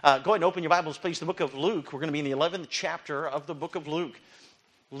Go ahead and open your Bibles, please, to the book of Luke. We're going to be in the 11th chapter of the book of Luke.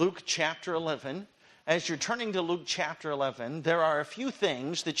 Luke chapter 11. As you're turning to Luke chapter 11, there are a few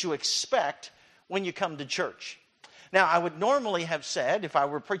things that you expect when you come to church. Now, I would normally have said, if I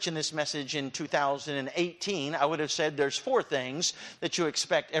were preaching this message in 2018, I would have said there's 4 things that you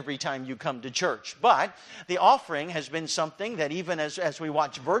expect every time you come to church. But the offering has been something that even as we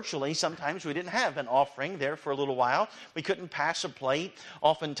watch virtually, sometimes we didn't have an offering there for a little while. We couldn't pass a plate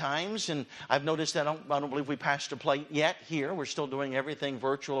oftentimes, and I've noticed that I don't believe we passed a plate yet here. We're still doing everything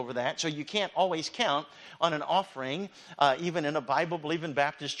virtual over that. So you can't always count on an offering, even in a Bible-believing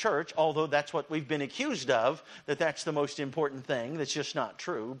Baptist church, although that's what we've been accused of, that's the most important thing. That's just not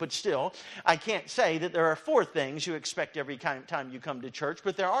true. But still, I can't say that there are 4 things you expect every time you come to church,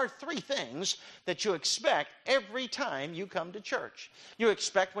 but there are 3 things that you expect every time you come to church. You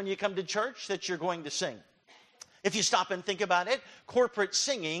expect when you come to church that you're going to sing. If you stop and think about it, corporate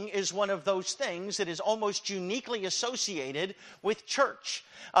singing is one of those things that is almost uniquely associated with church.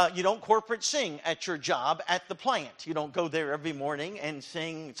 You don't corporate sing at your job at the plant. You don't go there every morning and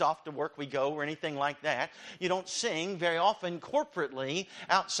sing, it's off to work we go, or anything like that. You don't sing very often corporately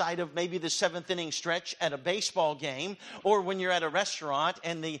outside of maybe the 7th inning stretch at a baseball game, or when you're at a restaurant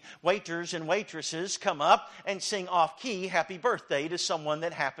and the waiters and waitresses come up and sing off-key happy birthday to someone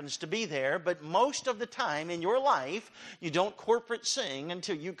that happens to be there. But most of the time in your life, you don't corporate sing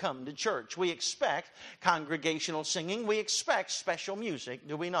until you come to church. We expect congregational singing. We expect special music,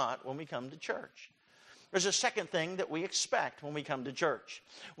 do we not, when we come to church? There's a second thing that we expect when we come to church.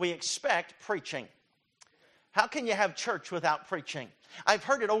 We expect preaching. How can you have church without preaching? I've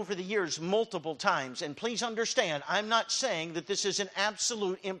heard it over the years multiple times, and please understand, I'm not saying that this is an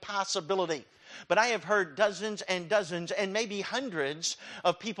absolute impossibility. But I have heard dozens and dozens and maybe hundreds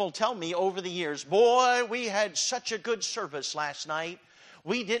of people tell me over the years, boy, we had such a good service last night.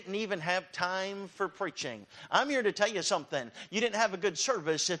 We didn't even have time for preaching. I'm here to tell you something. You didn't have a good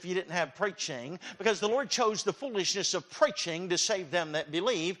service if you didn't have preaching, because the Lord chose the foolishness of preaching to save them that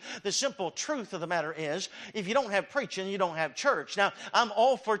believe. The simple truth of the matter is, if you don't have preaching, you don't have church. Now, I'm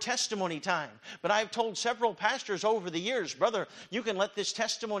all for testimony time, but I've told several pastors over the years, brother, you can let this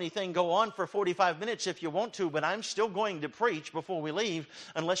testimony thing go on for 45 minutes if you want to, but I'm still going to preach before we leave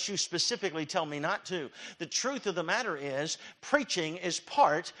unless you specifically tell me not to. The truth of the matter is, preaching is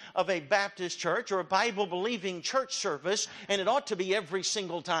part of a Baptist church or a Bible-believing church service, and it ought to be every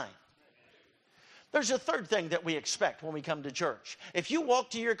single time. There's a third thing that we expect when we come to church. If you walk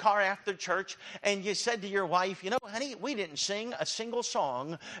to your car after church and you said to your wife, you know, honey, we didn't sing a single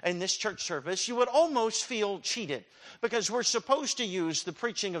song in this church service, you would almost feel cheated, because we're supposed to use the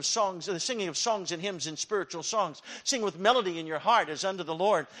preaching of songs, the singing of songs and hymns and spiritual songs. Sing with melody in your heart as unto the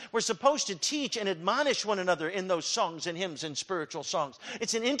Lord. We're supposed to teach and admonish one another in those songs and hymns and spiritual songs.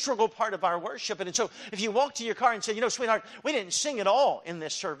 It's an integral part of our worship. And so if you walk to your car and say, you know, sweetheart, we didn't sing at all in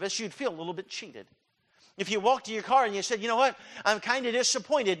this service, you'd feel a little bit cheated. If you walked to your car and you said, you know what, I'm kind of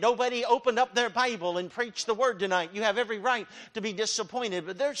disappointed. Nobody opened up their Bible and preached the word tonight. You have every right to be disappointed.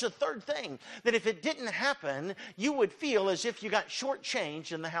 But there's a third thing, that if it didn't happen, you would feel as if you got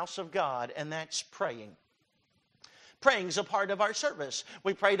shortchanged in the house of God, and that's praying. Praying is a part of our service.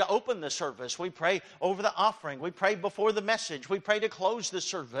 We pray to open the service. We pray over the offering. We pray before the message. We pray to close the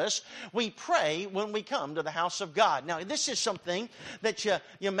service. We pray when we come to the house of God. Now, this is something that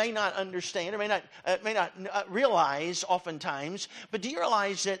you may not understand or may not realize oftentimes, but do you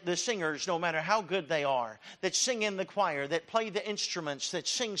realize that the singers, no matter how good they are, that sing in the choir, that play the instruments, that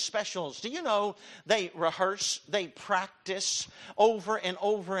sing specials, do you know they rehearse, they practice over and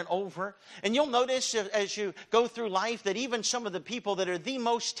over and over? And you'll notice as you go through life that even some of the people that are the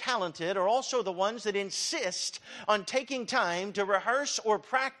most talented are also the ones that insist on taking time to rehearse or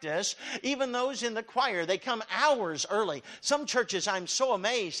practice. Even those in the choir, they come hours early. Some churches, I'm so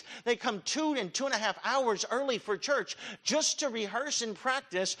amazed, they come 2 and 2.5 hours early for church just to rehearse and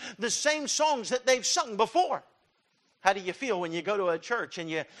practice the same songs that they've sung before. How do you feel when you go to a church and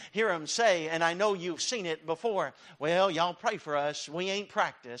you hear them say, and I know you've seen it before, well, y'all pray for us, we ain't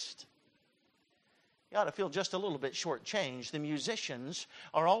practiced? You ought to feel just a little bit shortchanged. The musicians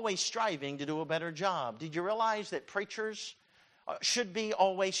are always striving to do a better job. Did you realize that preachers should be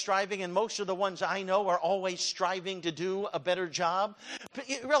always striving, and most of the ones I know are always striving to do a better job? But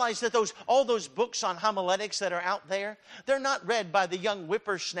you realize that all those books on homiletics that are out there, they're not read by the young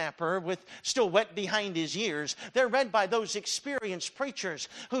whippersnapper with still wet behind his ears. They're read by those experienced preachers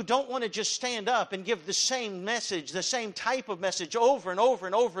who don't want to just stand up and give the same message, the same type of message over and over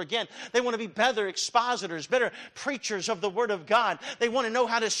and over again. They want to be better expositors, better preachers of the Word of God. They want to know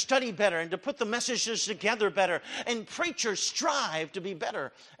how to study better and to put the messages together better. And preachers strive strive to be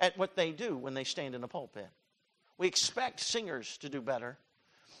better at what they do when they stand in a pulpit. We expect singers to do better.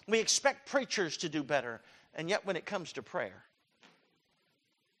 We expect preachers to do better. And yet when it comes to prayer,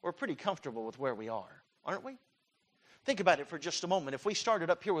 we're pretty comfortable with where we are, aren't we? Think about it for just a moment. If we started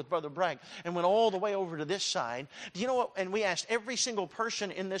up here with Brother Bragg and went all the way over to this side, do you know what? And we asked every single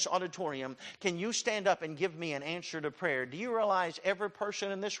person in this auditorium, can you stand up and give me an answer to prayer? Do you realize every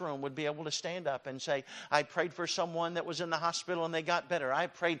person in this room would be able to stand up and say, I prayed for someone that was in the hospital and they got better. I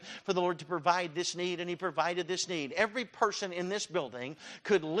prayed for the Lord to provide this need and He provided this need. Every person in this building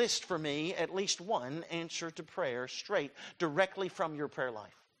could list for me at least one answer to prayer straight, directly from your prayer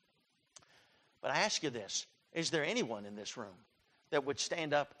life. But I ask you this. Is there anyone in this room that would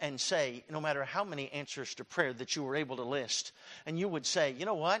stand up and say, no matter how many answers to prayer that you were able to list, and you would say, you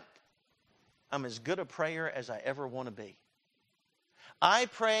know what? I'm as good a prayer as I ever want to be. I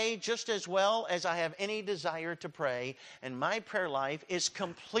pray just as well as I have any desire to pray, and my prayer life is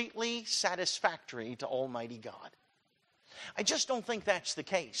completely satisfactory to Almighty God. I just don't think that's the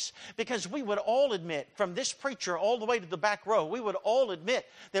case, because we would all admit, from this preacher all the way to the back row, we would all admit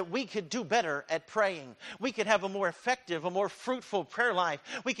that we could do better at praying. We could have a more effective, a more fruitful prayer life.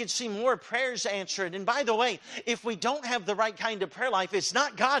 We could see more prayers answered. And by the way, if we don't have the right kind of prayer life, it's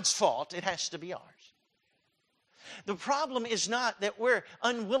not God's fault. It has to be ours. The problem is not that we're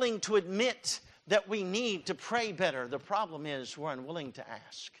unwilling to admit that we need to pray better. The problem is we're unwilling to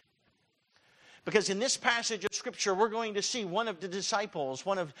ask. Because in this passage of Scripture, we're going to see one of the disciples,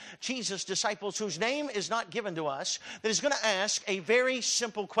 one of Jesus' disciples, whose name is not given to us, that is going to ask a very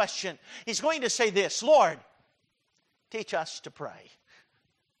simple question. He's going to say this, Lord, teach us to pray.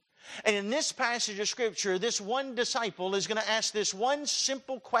 And in this passage of Scripture, this one disciple is going to ask this one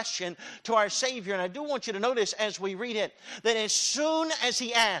simple question to our Savior. And I do want you to notice as we read it, that as soon as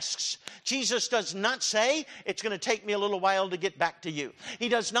he asks, Jesus does not say, it's going to take me a little while to get back to you. He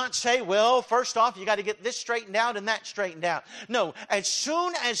does not say, well, first off, you got to get this straightened out and that straightened out. No, as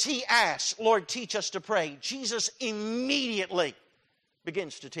soon as he asks, Lord, teach us to pray, Jesus immediately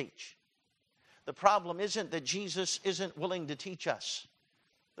begins to teach. The problem isn't that Jesus isn't willing to teach us.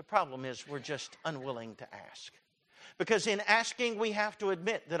 The problem is we're just unwilling to ask. Because in asking, we have to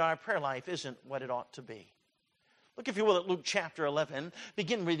admit that our prayer life isn't what it ought to be. Look, if you will, at Luke chapter 11.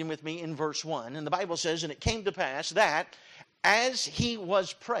 Begin reading with me in verse 1. And the Bible says, and it came to pass that as he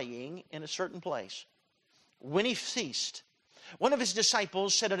was praying in a certain place, when he ceased, one of his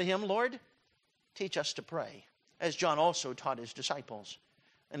disciples said unto him, Lord, teach us to pray, as John also taught his disciples.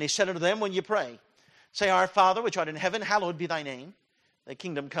 And he said unto them, when you pray, say, Our Father, which art in heaven, hallowed be thy name. Thy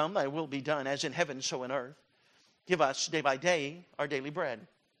kingdom come, thy will be done, as in heaven, so in earth. Give us day by day our daily bread.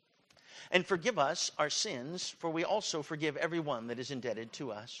 And forgive us our sins, for we also forgive everyone that is indebted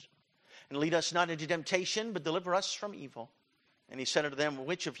to us. And lead us not into temptation, but deliver us from evil. And he said unto them,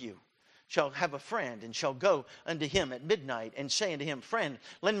 Which of you shall have a friend, and shall go unto him at midnight, and say unto him, Friend,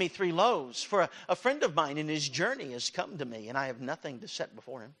 lend me 3 loaves, for a friend of mine in his journey is come to me, and I have nothing to set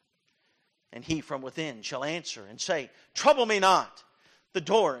before him. And he from within shall answer and say, Trouble me not. The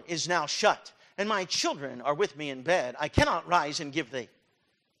door is now shut, and my children are with me in bed. I cannot rise and give thee.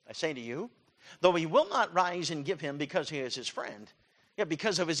 I say to you, though he will not rise and give him because he is his friend, yet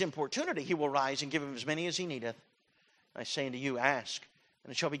because of his importunity he will rise and give him as many as he needeth. I say unto you, ask,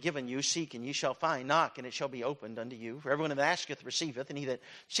 and it shall be given you. Seek, and ye shall find. Knock, and it shall be opened unto you. For everyone that asketh receiveth, and he that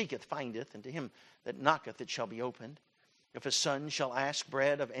seeketh findeth, and to him that knocketh it shall be opened. If a son shall ask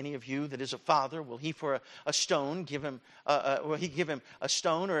bread of any of you that is a father, will he for a stone give him? Will he give him a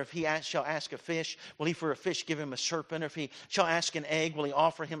stone? Or if he shall ask a fish, will he for a fish give him a serpent? Or if he shall ask an egg, will he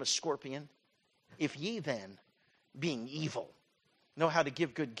offer him a scorpion? If ye then, being evil, know how to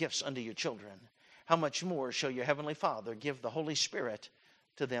give good gifts unto your children, how much more shall your heavenly Father give the Holy Spirit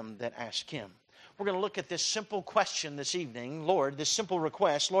to them that ask him? We're going to look at this simple question this evening, Lord, this simple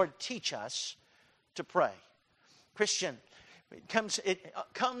request, Lord, teach us to pray. Christian, it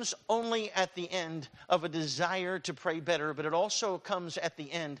comes only at the end of a desire to pray better, but it also comes at the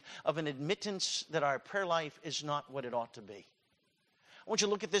end of an admittance that our prayer life is not what it ought to be. I want you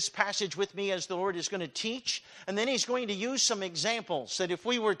to look at this passage with me as the Lord is going to teach, and then he's going to use some examples that if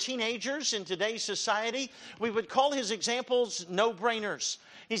we were teenagers in today's society, we would call his examples no-brainers.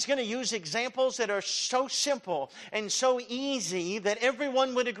 He's going to use examples that are so simple and so easy that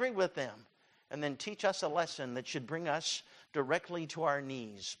everyone would agree with them. And then teach us a lesson that should bring us directly to our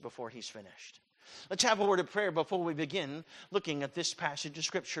knees before he's finished. Let's have a word of prayer before we begin looking at this passage of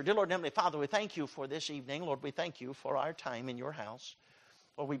Scripture. Dear Lord and Heavenly Father, we thank you for this evening. Lord, we thank you for our time in your house.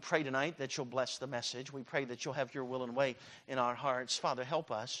 Lord, we pray tonight that you'll bless the message. We pray that you'll have your will and way in our hearts. Father, help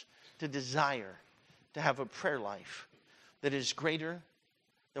us to desire to have a prayer life that is greater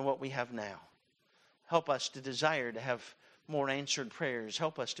than what we have now. Help us to desire to have more answered prayers.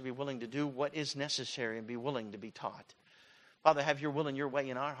 Help us to be willing to do what is necessary and be willing to be taught. Father, have your will and your way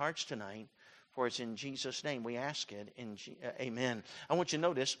in our hearts tonight. For it's in Jesus' name we ask it. Amen. I want you to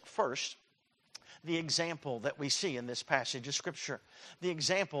notice first the example that we see in this passage of Scripture. The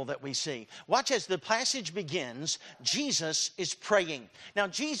example that we see. Watch as the passage begins, Jesus is praying. Now,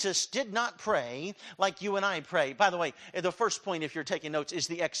 Jesus did not pray like you and I pray. By the way, the first point, if you're taking notes, is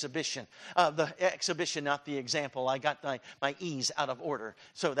the exhibition. The exhibition, not the example. I got my E's out of order.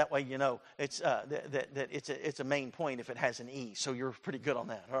 So that way you know it's it's a main point if it has an E. So you're pretty good on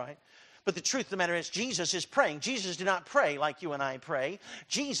that, all right? But the truth of the matter is, Jesus is praying. Jesus did not pray like you and I pray.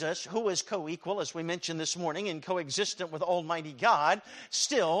 Jesus, who is co-equal, as we mentioned this morning, and coexistent with Almighty God,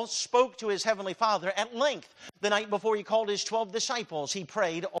 still spoke to his Heavenly Father at length. The night before he called his 12 disciples, he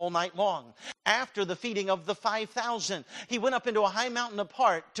prayed all night long. After the feeding of the 5,000, he went up into a high mountain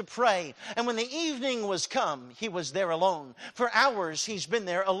apart to pray. And when the evening was come, he was there alone. For hours he's been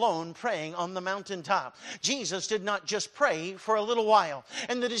there alone praying on the mountaintop. Jesus did not just pray for a little while.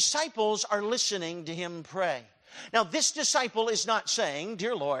 And the disciples are listening to him pray. Now, this disciple is not saying,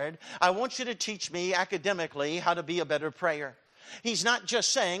 "Dear Lord, I want you to teach me academically how to be a better prayer." He's not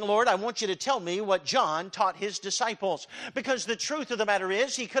just saying, "Lord, I want you to tell me what John taught his disciples." Because the truth of the matter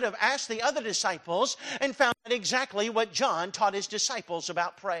is, he could have asked the other disciples and found out exactly what John taught his disciples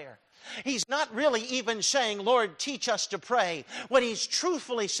about prayer. He's not really even saying, "Lord, teach us to pray." What he's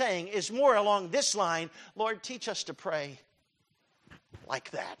truthfully saying is more along this line, "Lord, teach us to pray like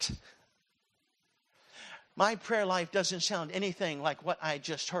that." My prayer life doesn't sound anything like what I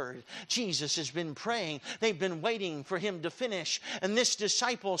just heard. Jesus has been praying. They've been waiting for him to finish. And this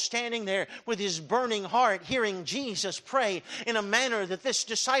disciple standing there with his burning heart, hearing Jesus pray in a manner that this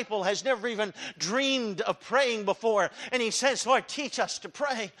disciple has never even dreamed of praying before. And he says, "Lord, teach us to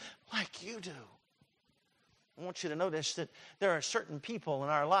pray like you do." I want you to notice that there are certain people in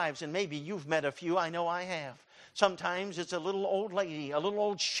our lives, and maybe you've met a few, I know I have. Sometimes it's a little old lady, a little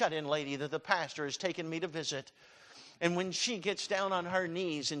old shut-in lady that the pastor has taken me to visit. And when she gets down on her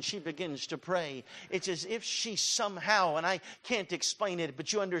knees and she begins to pray, it's as if she somehow, and I can't explain it,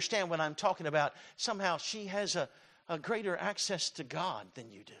 but you understand what I'm talking about, somehow she has a greater access to God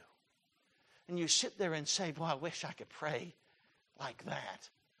than you do. And you sit there and say, "Boy, I wish I could pray like that.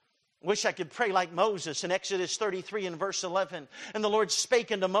 Wish I could pray like Moses in Exodus 33 and verse 11. And the Lord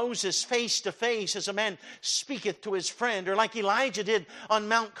spake unto Moses face to face as a man speaketh to his friend. Or like Elijah did on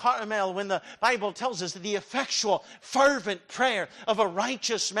Mount Carmel when the Bible tells us that the effectual, fervent prayer of a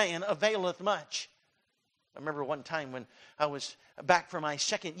righteous man availeth much. I remember one time when I was back for my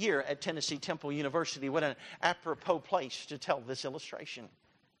second year at Tennessee Temple University. What an apropos place to tell this illustration.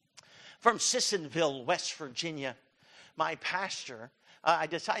 From Sissonville, West Virginia, my pastor, I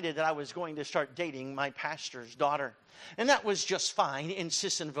decided that I was going to start dating my pastor's daughter. And that was just fine in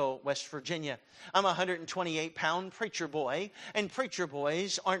Sissonville, West Virginia. I'm a 128-pound preacher boy, and preacher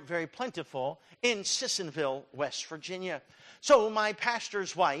boys aren't very plentiful in Sissonville, West Virginia. So my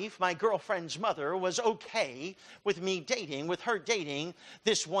pastor's wife, my girlfriend's mother, was okay with her dating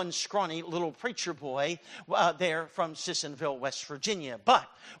this one scrawny little preacher boy there from Sissonville, West Virginia. But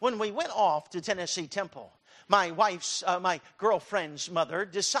when we went off to Tennessee Temple, my girlfriend's mother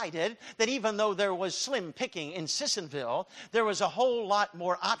decided that even though there was slim picking in Sissonville, there was a whole lot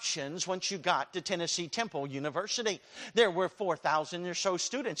more options once you got to Tennessee Temple University. There were 4,000 or so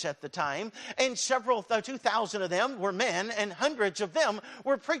students at the time, and 2,000 of them were men, and hundreds of them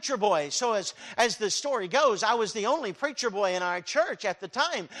were preacher boys. So as the story goes, I was the only preacher boy in our church at the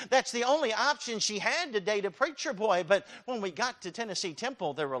time. That's the only option she had to date a preacher boy. But when we got to Tennessee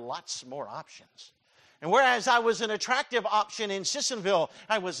Temple, there were lots more options. And whereas I was an attractive option in Sissonville,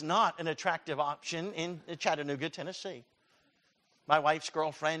 I was not an attractive option in Chattanooga, Tennessee. My wife's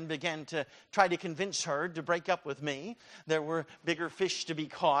girlfriend began to try to convince her to break up with me. There were bigger fish to be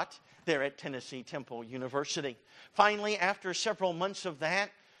caught there at Tennessee Temple University. Finally, after several months of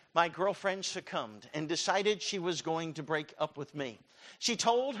that, my girlfriend succumbed and decided she was going to break up with me. She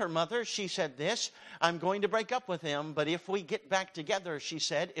told her mother, she said this, "I'm going to break up with him, but if we get back together," she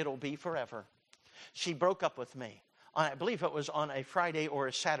said, "it'll be forever." She broke up with me. I believe it was on a Friday or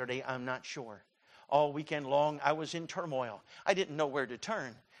a Saturday, I'm not sure. All weekend long, I was in turmoil. I didn't know where to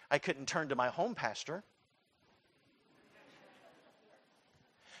turn. I couldn't turn to my home pastor.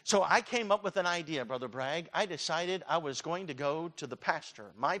 So I came up with an idea, Brother Bragg. I decided I was going to go to the pastor,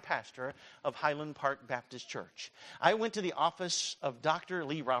 my pastor of Highland Park Baptist Church. I went to the office of Dr.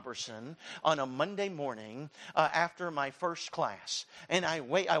 Lee Robertson on a Monday morning after my first class. And I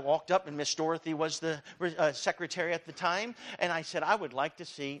walked up, and Miss Dorothy was the secretary at the time. And I said, I would like to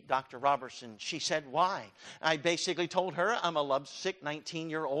see Dr. Robertson. She said, why? I basically told her I'm a lovesick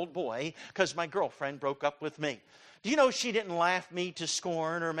 19-year-old boy because my girlfriend broke up with me. Do you know she didn't laugh me to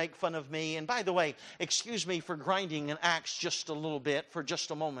scorn or make fun of me? And by the way, excuse me for grinding an axe just a little bit for just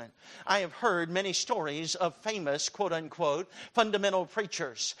a moment. I have heard many stories of famous, quote-unquote, fundamental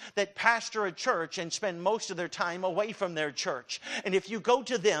preachers that pastor a church and spend most of their time away from their church. And if you go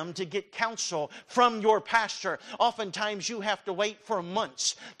to them to get counsel from your pastor, oftentimes you have to wait for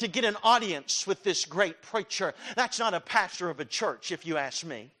months to get an audience with this great preacher. That's not a pastor of a church, if you ask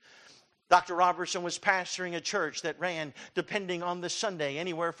me. Dr. Robertson was pastoring a church that ran, depending on the Sunday,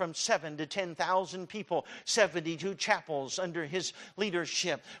 anywhere from 7,000 to 10,000 people, 72 chapels under his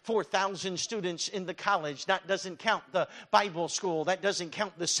leadership, 4,000 students in the college. That doesn't count the Bible school. That doesn't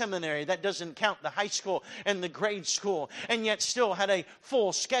count the seminary. That doesn't count the high school and the grade school. And yet still had a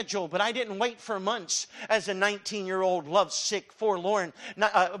full schedule. But I didn't wait for months as a 19-year-old lovesick, forlorn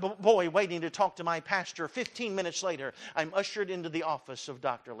boy waiting to talk to my pastor. 15 minutes later, I'm ushered into the office of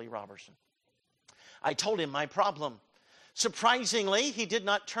Dr. Lee Robertson. I told him my problem. Surprisingly, he did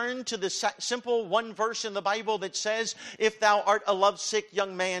not turn to the simple one verse in the Bible that says, if thou art a lovesick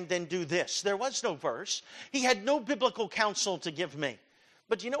young man, then do this. There was no verse. He had no biblical counsel to give me.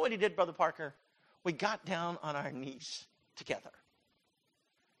 But you know what he did, Brother Parker? We got down on our knees together.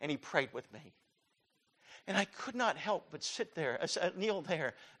 And he prayed with me. And I could not help but sit there, kneel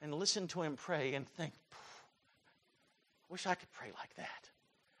there, and listen to him pray and think, I wish I could pray like that.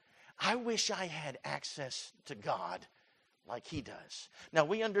 I wish I had access to God like he does. Now,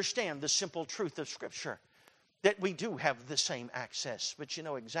 we understand the simple truth of Scripture, that we do have the same access, but you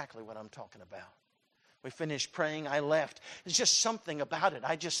know exactly what I'm talking about. We finished praying, I left. There's just something about it.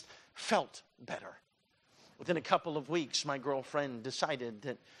 I just felt better. Within a couple of weeks, my girlfriend decided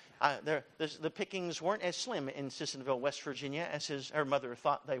that the pickings weren't as slim in Sissonville, West Virginia, as her mother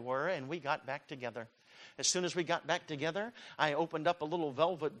thought they were, and we got back together. As soon as we got back together, I opened up a little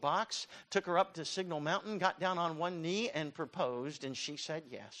velvet box, took her up to Signal Mountain, got down on one knee, and proposed, and she said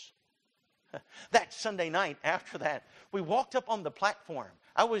yes. That Sunday night after that, we walked up on the platform.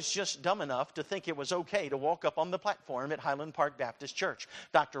 I was just dumb enough to think it was okay to walk up on the platform at Highland Park Baptist Church.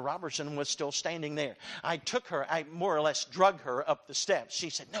 Dr. Robertson was still standing there. I took her, I more or less drug her up the steps. She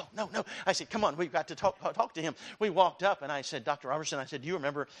said, no. I said, come on, we've got to talk to him. We walked up and I said, Dr. Robertson, I said, do you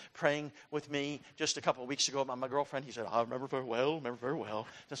remember praying with me just a couple of weeks ago about my girlfriend? He said, I remember very well,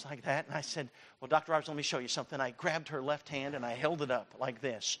 just like that. And I said, well, Dr. Robertson, let me show you something. I grabbed her left hand and I held it up like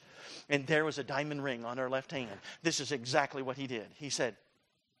this. And there was a diamond ring on her left hand. This is exactly what he did. He said,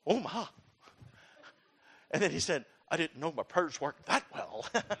 oh, my. And then he said, I didn't know my prayers worked that well.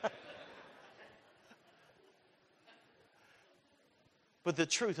 But the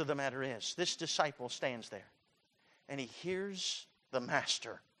truth of the matter is, this disciple stands there, and he hears the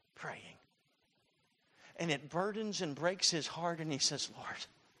master praying. And it burdens and breaks his heart, and he says,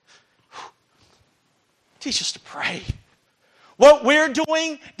 Lord, teach us to pray. What we're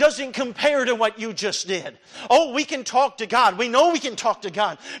doing doesn't compare to what you just did. Oh, we can talk to God. We know we can talk to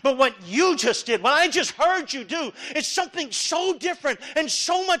God. But what you just did, what I just heard you do, is something so different and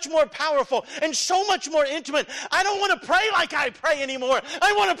so much more powerful and so much more intimate. I don't want to pray like I pray anymore.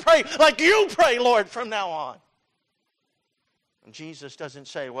 I want to pray like you pray, Lord, from now on. And Jesus doesn't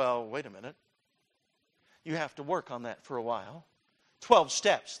say, well, wait a minute. You have to work on that for a while. 12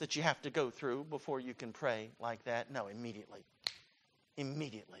 steps that you have to go through before you can pray like that. No, immediately,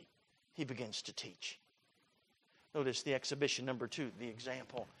 he begins to teach. Notice the exhibition number 2, the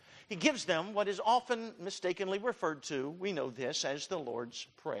example. He gives them what is often mistakenly referred to, we know this, as the Lord's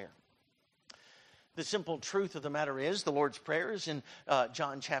Prayer. The simple truth of the matter is, the Lord's Prayer is in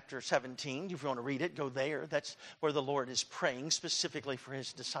John chapter 17. If you want to read it, go there. That's where the Lord is praying specifically for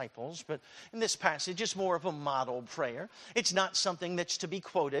his disciples. But in this passage, it's more of a model prayer. It's not something that's to be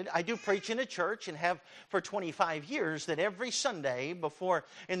quoted. I do preach in a church and have for 25 years that every Sunday before,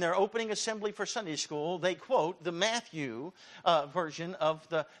 in their opening assembly for Sunday school, they quote the Matthew version of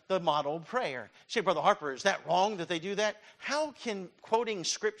the model prayer. You say, Brother Harper, is that wrong that they do that? How can quoting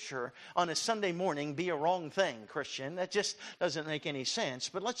Scripture on a Sunday morning be a wrong thing, Christian? That just doesn't make any sense.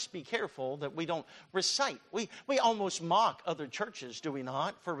 But let's be careful that we don't recite. We almost mock other churches, do we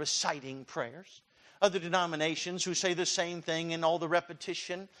not, for reciting prayers? Other denominations who say the same thing in all the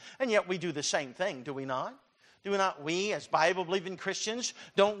repetition, and yet we do the same thing, do we not? Do not we, as Bible-believing Christians,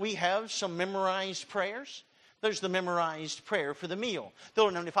 don't we have some memorized prayers? There's the memorized prayer for the meal. The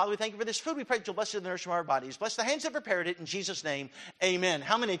Lord, Heavenly Father, we thank you for this food. We pray that you'll bless it in the nourishment of our bodies. Bless the hands that prepared it. In Jesus' name, amen.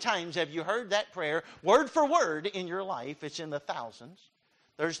 How many times have you heard that prayer, word for word, in your life? It's in the thousands.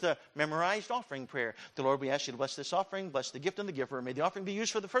 There's the memorized offering prayer. The Lord, we ask you to bless this offering, bless the gift and the giver. May the offering be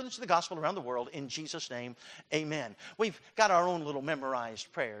used for the furtherance of the gospel around the world. In Jesus' name, amen. We've got our own little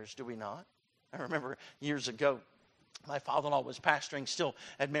memorized prayers, do we not? I remember years ago, my father-in-law was pastoring still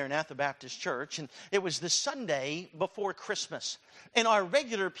at Maranatha Baptist Church, and it was the Sunday before Christmas, and our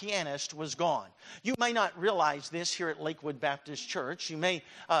regular pianist was gone. You may not realize this here at Lakewood Baptist Church. You may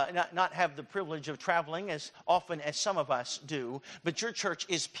not have the privilege of traveling as often as some of us do, but your church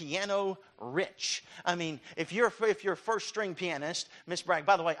is piano rich. I mean, if you're first string pianist, Miss Bragg,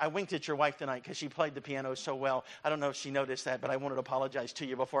 by the way, I winked at your wife tonight because she played the piano so well. I don't know if she noticed that, but I wanted to apologize to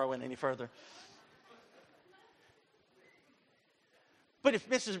you before I went any further. But if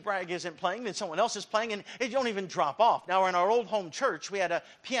Mrs. Bragg isn't playing, then someone else is playing, and it don't even drop off. Now, in our old home church, we had a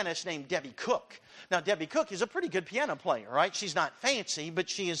pianist named Debbie Cook. Now, Debbie Cook is a pretty good piano player, right? She's not fancy, but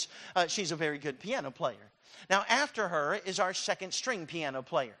she's a very good piano player. Now, after her is our second string piano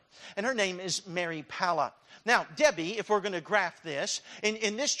player, and her name is Mary Palla. Now, Debbie, if we're going to graph this,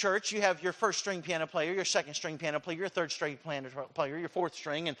 in this church, you have your first string piano player, your second string piano player, your third string piano player, your fourth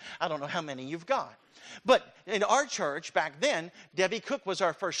string, and I don't know how many you've got. But in our church back then, Debbie Cook was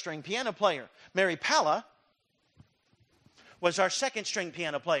our first string piano player. Mary Palla was our second string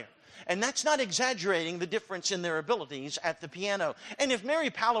piano player. And that's not exaggerating the difference in their abilities at the piano. And if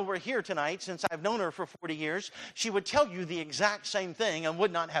Mary Palla were here tonight, since I've known her for 40 years, she would tell you the exact same thing and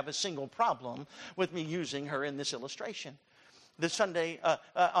would not have a single problem with me using her in this illustration.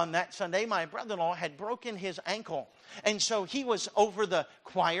 On that Sunday, my brother-in-law had broken his ankle. And so he was over the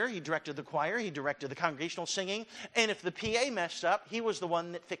choir. He directed the choir. He directed the congregational singing. And if the PA messed up, he was the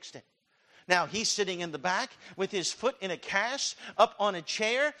one that fixed it. Now, he's sitting in the back with his foot in a cast up on a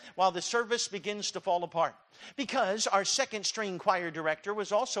chair while the service begins to fall apart. Because our second string choir director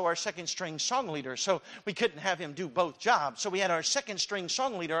was also our second string song leader, so we couldn't have him do both jobs. So we had our second string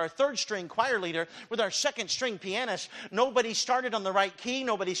song leader, our third string choir leader, with our second string pianist. Nobody started on the right key.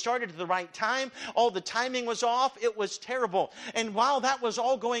 Nobody started at the right time. All the timing was off. It was terrible. And while that was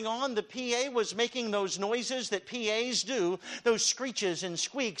all going on, the PA was making those noises that PAs do, those screeches and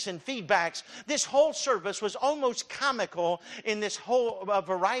squeaks and feedbacks. This whole service was almost comical in this whole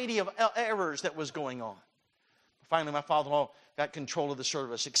variety of errors that was going on. Finally, my father-in-law got control of the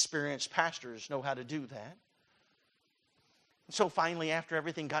service. Experienced pastors know how to do that. So finally, after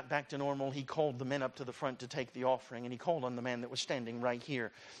everything got back to normal, he called the men up to the front to take the offering, and he called on the man that was standing right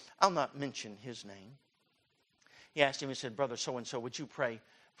here. I'll not mention his name. He asked him, he said, "Brother so-and-so, would you pray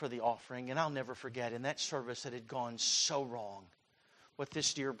for the offering?" And I'll never forget, in that service that had gone so wrong, what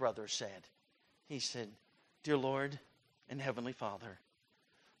this dear brother said. He said, "Dear Lord and Heavenly Father,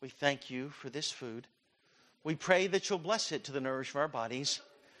 we thank you for this food. We pray that you'll bless it to the nourishment of our bodies.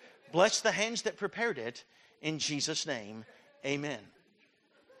 Bless the hands that prepared it. In Jesus' name, amen."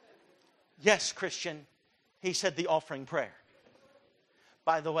 Yes, Christian, he said the offering prayer.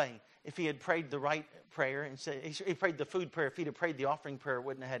 By the way, if he had prayed the right prayer, and said he prayed the food prayer, if he'd have prayed the offering prayer, it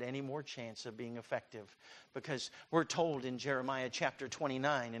wouldn't have had any more chance of being effective. Because we're told in Jeremiah chapter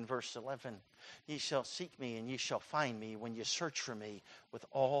 29 in verse 11, "Ye shall seek me and ye shall find me when you search for me with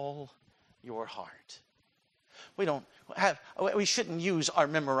all your heart." We shouldn't use our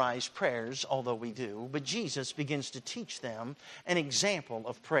memorized prayers, although we do, but Jesus begins to teach them an example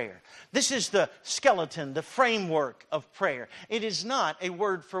of prayer. This is the skeleton, the framework of prayer. It is not a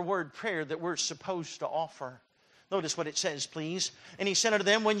word-for-word prayer that we're supposed to offer. Notice what it says, please. "And he said unto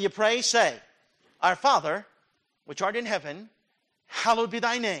them, When you pray, say, Our Father, which art in heaven, hallowed be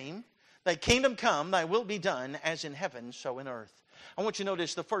thy name. Thy kingdom come, thy will be done, as in heaven, so in earth." I want you to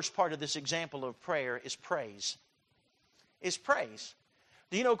notice the first part of this example of prayer is praise. Is praise.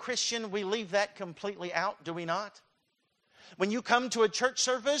 Do you know, Christian, we leave that completely out, do we not? When you come to a church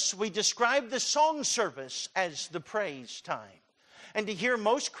service, we describe the song service as the praise time. And to hear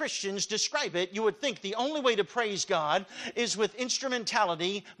most Christians describe it, you would think the only way to praise God is with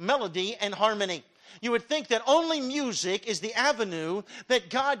instrumentality, melody, and harmony. You would think that only music is the avenue that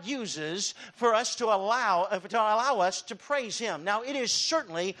God uses for us to allow us to praise Him. Now, it is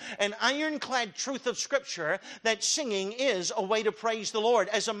certainly an ironclad truth of Scripture that singing is a way to praise the Lord.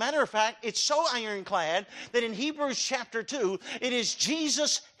 As a matter of fact, it's so ironclad that in Hebrews chapter 2, it is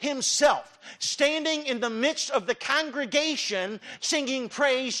Jesus Himself standing in the midst of the congregation singing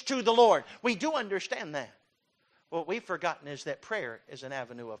praise to the Lord. We do understand that. What we've forgotten is that prayer is an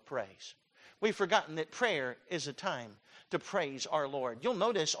avenue of praise. We've forgotten that prayer is a time to praise our Lord. You'll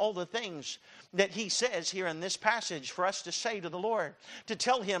notice all the things that he says here in this passage for us to say to the Lord, to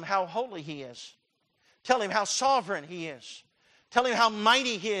tell him how holy he is, tell him how sovereign he is, tell him how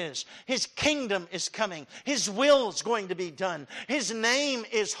mighty he is. His kingdom is coming. His will is going to be done. His name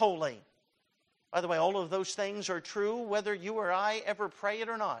is holy. By the way, all of those things are true whether you or I ever pray it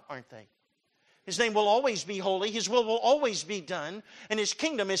or not, aren't they? His name will always be holy. His will always be done. And His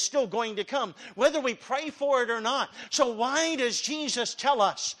kingdom is still going to come, whether we pray for it or not. So why does Jesus tell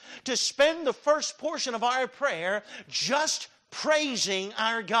us to spend the first portion of our prayer just praising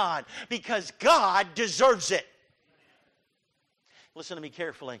our God? Because God deserves it. Listen to me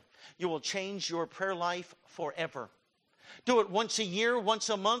carefully. You will change your prayer life forever. Do it once a year, once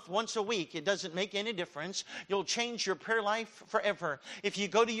a month, once a week. It doesn't make any difference. You'll change your prayer life forever. If you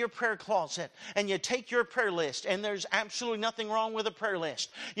go to your prayer closet and you take your prayer list, and there's absolutely nothing wrong with a prayer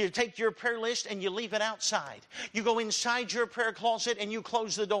list. You take your prayer list and you leave it outside. You go inside your prayer closet and you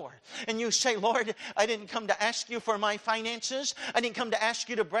close the door. And you say, Lord, I didn't come to ask you for my finances. I didn't come to ask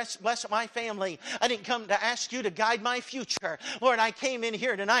you to bless my family. I didn't come to ask you to guide my future. Lord, I came in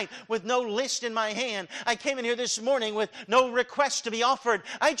here tonight with no list in my hand. I came in here this morning with no request to be offered.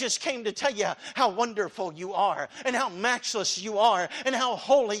 I just came to tell you how wonderful you are, and how matchless you are, and how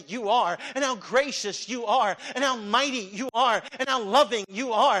holy you are, and how gracious you are, and how mighty you are, and how loving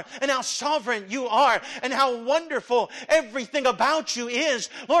you are, and how sovereign you are, and how wonderful everything about you is.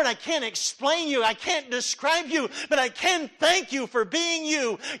 Lord, I can't explain you. I can't describe you, but I can thank you for being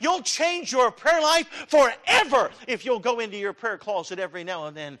you. You'll change your prayer life forever if you'll go into your prayer closet every now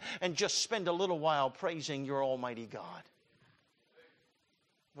and then and just spend a little while praising your Almighty God.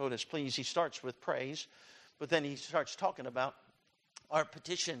 Notice, please, he starts with praise, but then he starts talking about our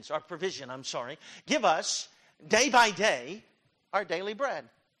petitions, our provision, Give us, day by day, our daily bread.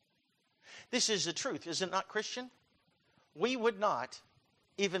 This is the truth, is it not, Christian? We would not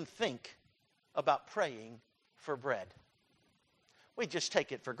even think about praying for bread. We just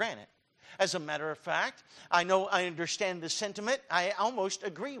take it for granted. As a matter of fact, I understand the sentiment. I almost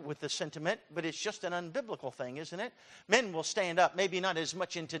agree with the sentiment, but it's just an unbiblical thing, isn't it? Men will stand up, maybe not as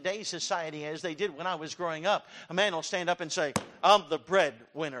much in today's society as they did when I was growing up. A man will stand up and say, I'm the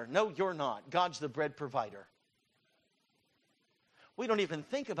breadwinner. No, you're not. God's the bread provider. We don't even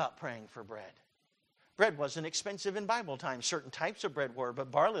think about praying for bread. Bread wasn't expensive in Bible times. Certain types of bread were, but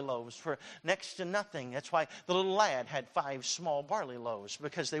barley loaves for next to nothing. That's why the little lad had 5 small barley loaves,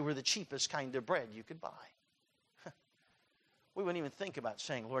 because they were the cheapest kind of bread you could buy. We wouldn't even think about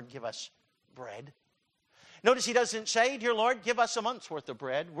saying, Lord, give us bread. Notice he doesn't say, dear Lord, give us a month's worth of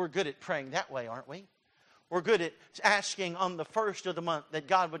bread. We're good at praying that way, aren't we? We're good at asking on the first of the month that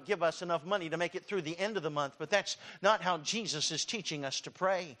God would give us enough money to make it through the end of the month. But that's not how Jesus is teaching us to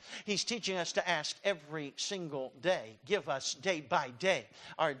pray. He's teaching us to ask every single day. Give us day by day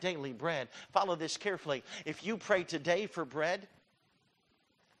our daily bread. Follow this carefully. If you pray today for bread,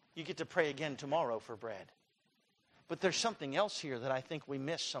 you get to pray again tomorrow for bread. But there's something else here that I think we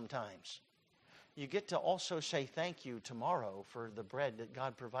miss sometimes. You get to also say thank you tomorrow for the bread that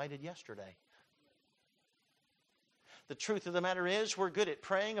God provided yesterday. The truth of the matter is, we're good at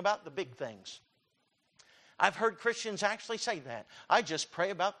praying about the big things. I've heard Christians actually say that. I just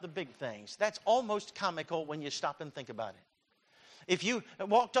pray about the big things. That's almost comical when you stop and think about it. If you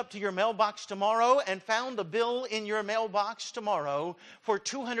walked up to your mailbox tomorrow and found a bill in your mailbox tomorrow for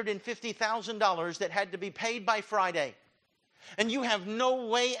 $250,000 that had to be paid by Friday, and you have no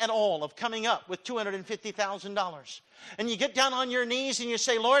way at all of coming up with $250,000. And you get down on your knees and you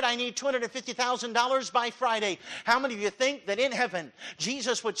say, Lord, I need $250,000 by Friday. How many of you think that in heaven,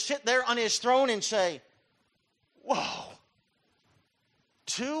 Jesus would sit there on his throne and say, whoa,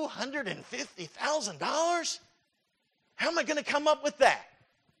 $250,000? How am I going to come up with that?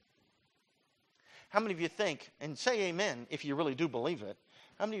 How many of you think, and say amen if you really do believe it,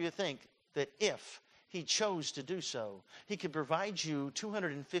 how many of you think that if he chose to do so, he could provide you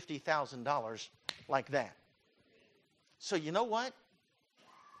 $250,000 like that? So you know what?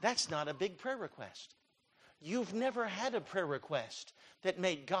 That's not a big prayer request. You've never had a prayer request that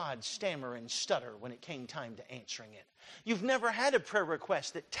made God stammer and stutter when it came time to answering it. You've never had a prayer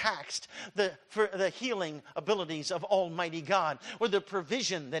request that taxed the healing abilities of Almighty God or the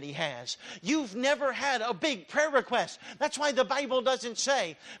provision that He has. You've never had a big prayer request. That's why the Bible doesn't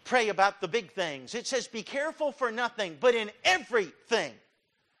say pray about the big things. It says be careful for nothing, but in everything.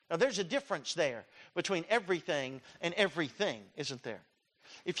 Now there's a difference there between everything and everything, isn't there?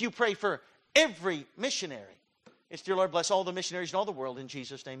 If you pray for every missionary, it's, dear Lord, bless all the missionaries in all the world. In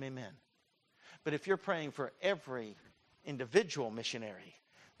Jesus' name, amen. But if you're praying for every individual missionary,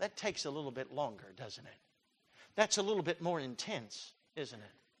 that takes a little bit longer, doesn't it? That's a little bit more intense, isn't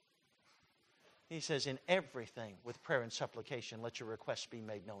it? He says, in everything with prayer and supplication, let your requests be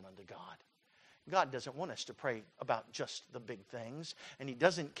made known unto God. God doesn't want us to pray about just the big things, and He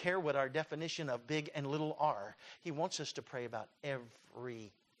doesn't care what our definition of big and little are. He wants us to pray about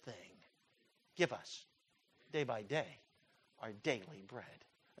everything. Give us, day by day, our daily bread.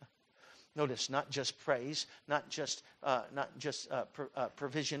 Notice, not just praise, not just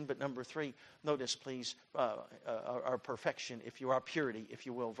provision, but number 3, notice please, our perfection, if you are, purity, if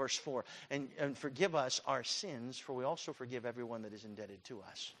you will. Verse 4, and forgive us our sins, for we also forgive everyone that is indebted to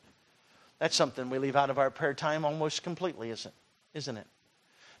us. That's something we leave out of our prayer time almost completely, isn't it?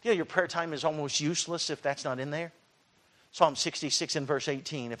 You know, your prayer time is almost useless if that's not in there. Psalm 66 and verse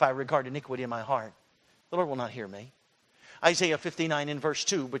 18, if I regard iniquity in my heart, the Lord will not hear me. Isaiah 59 and verse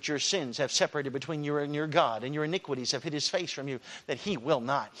 2, but your sins have separated between you and your God, and your iniquities have hid His face from you, that He will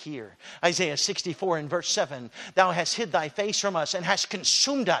not hear. Isaiah 64 and verse 7, thou hast hid thy face from us, and hast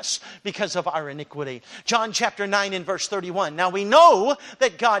consumed us because of our iniquity. John chapter 9 and verse 31, now we know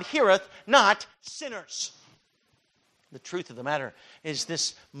that God heareth not sinners. The truth of the matter is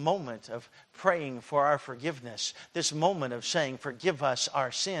this moment of praying for our forgiveness, this moment of saying, forgive us our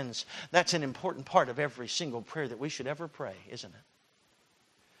sins, that's an important part of every single prayer that we should ever pray, isn't it?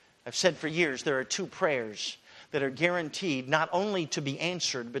 I've said for years there are 2 prayers that are guaranteed not only to be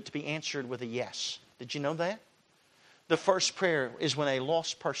answered, but to be answered with a yes. Did you know that? The first prayer is when a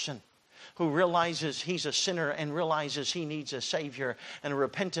lost person who realizes he's a sinner and realizes he needs a Savior, and a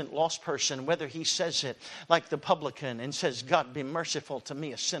repentant lost person, whether he says it like the publican and says, God be merciful to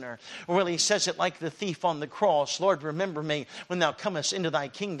me a sinner, or whether he says it like the thief on the cross, Lord remember me when thou comest into thy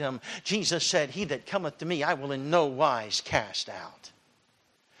kingdom. Jesus said, he that cometh to me I will in no wise cast out.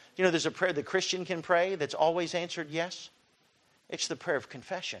 You know, there's a prayer the Christian can pray that's always answered yes. It's the prayer of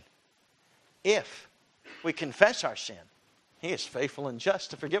confession. If we confess our sin, He is faithful and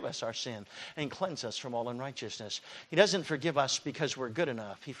just to forgive us our sin and cleanse us from all unrighteousness. He doesn't forgive us because we're good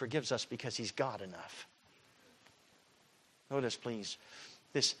enough. He forgives us because He's God enough. Notice, please,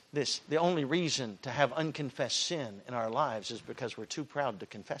 the only reason to have unconfessed sin in our lives is because we're too proud to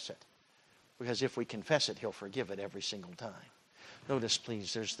confess it. Because if we confess it, He'll forgive it every single time. Notice,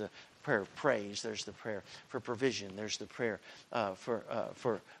 please, there's the prayer of praise. There's the prayer for provision. There's the prayer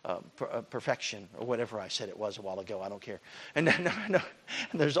for perfection, or whatever I said it was a while ago. I don't care. And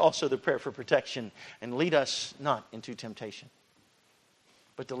there's also the prayer for protection. And lead us not into temptation,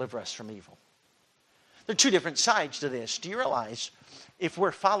 but deliver us from evil. There are 2 different sides to this. Do you realize if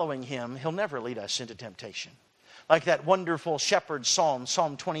we're following Him, He'll never lead us into temptation? Like that wonderful shepherd psalm,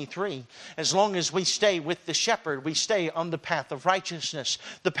 Psalm 23. As long as we stay with the shepherd, we stay on the path of righteousness,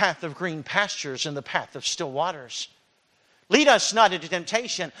 the path of green pastures, and the path of still waters. Lead us not into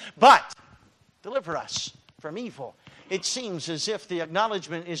temptation, but deliver us from evil. It seems as if the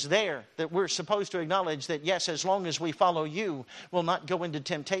acknowledgement is there, that we're supposed to acknowledge that, yes, as long as we follow you, we'll not go into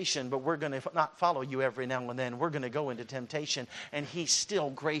temptation, but we're going to not follow you every now and then. We're going to go into temptation, and He's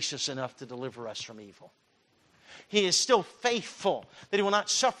still gracious enough to deliver us from evil. He is still faithful, that He will not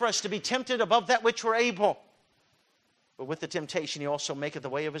suffer us to be tempted above that which we're able. But with the temptation, He also maketh the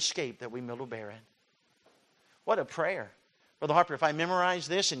way of escape, that we may bear it. What a prayer. Brother Harper, if I memorize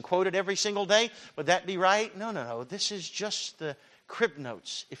this and quote it every single day, would that be right? No. This is just the crib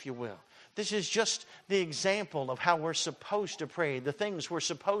notes, if you will. This is just the example of how we're supposed to pray, the things we're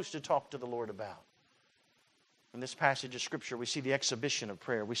supposed to talk to the Lord about. In this passage of Scripture, we see the exhibition of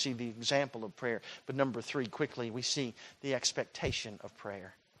prayer. We see the example of prayer. But number 3, quickly, we see the expectation of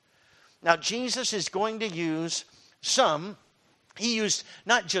prayer. Now, Jesus is going to use He used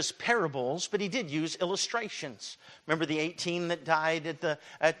not just parables, but He did use illustrations. Remember the 18 that died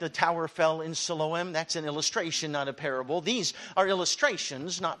at the tower fell in Siloam? That's an illustration, not a parable. These are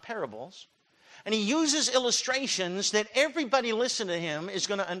illustrations, not parables. And He uses illustrations that everybody listening to Him is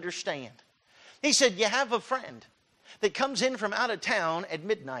going to understand. He said, you have a friend that comes in from out of town at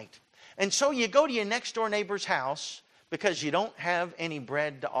midnight. And so you go to your next door neighbor's house because you don't have any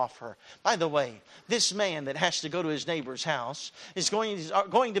bread to offer. By the way, this man that has to go to his neighbor's house is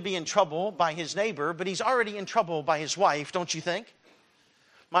going to be in trouble by his neighbor, but he's already in trouble by his wife, don't you think?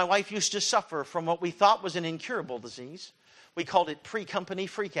 My wife used to suffer from what we thought was an incurable disease. We called it pre-company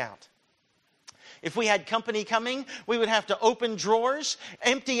freakout. If we had company coming, we would have to open drawers,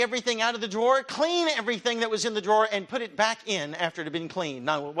 empty everything out of the drawer, clean everything that was in the drawer, and put it back in after it had been cleaned.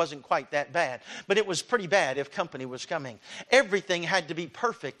 Now, it wasn't quite that bad, but it was pretty bad if company was coming. Everything had to be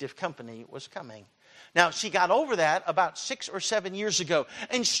perfect if company was coming. Now, she got over that about 6 or 7 years ago.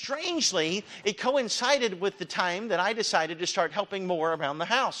 And strangely, it coincided with the time that I decided to start helping more around the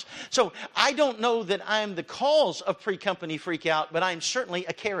house. So I don't know that I'm the cause of pre-company freak out, but I'm certainly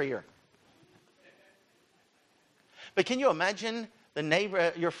a carrier. But can you imagine the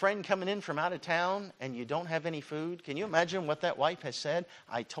neighbor, your friend coming in from out of town and you don't have any food? Can you imagine what that wife has said?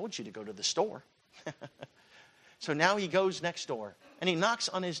 I told you to go to the store. So now he goes next door and he knocks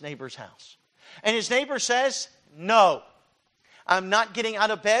on his neighbor's house. And his neighbor says, no, I'm not getting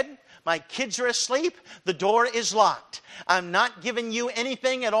out of bed. My kids are asleep. The door is locked. I'm not giving you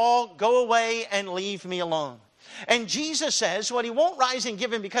anything at all. Go away and leave me alone. And Jesus says, well, he won't rise and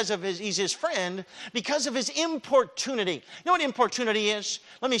give him because of he's his friend, because of his importunity. You know what importunity is?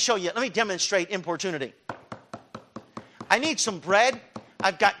 Let me show you. Let me demonstrate importunity. I need some bread.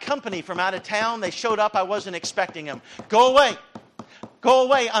 I've got company from out of town. They showed up. I wasn't expecting them. Go away. Go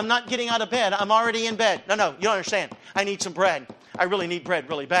away. I'm not getting out of bed. I'm already in bed. No, you don't understand. I need some bread. I really need bread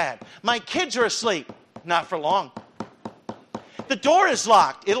really bad. My kids are asleep. Not for long. The door is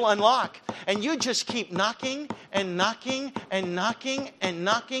locked. It'll unlock. And you just keep knocking and knocking and knocking and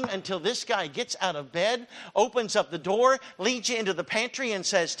knocking until this guy gets out of bed, opens up the door, leads you into the pantry and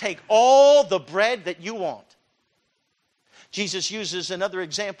says, take all the bread that you want. Jesus uses another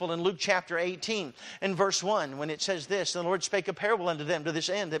example in Luke chapter 18 and verse 1 when it says this, the Lord spake a parable unto them to this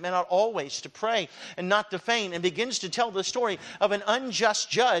end, that men ought always to pray and not to faint, and begins to tell the story of an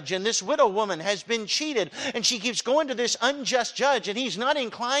unjust judge. And this widow woman has been cheated, and she keeps going to this unjust judge, and he's not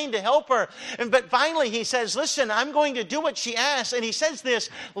inclined to help her. But finally he says, listen, I'm going to do what she asks. And he says this,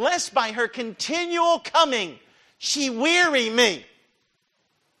 lest by her continual coming she weary me.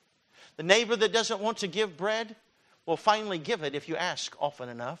 The neighbor that doesn't want to give bread will finally give it if you ask often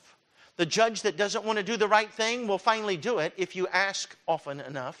enough. The judge that doesn't want to do the right thing will finally do it if you ask often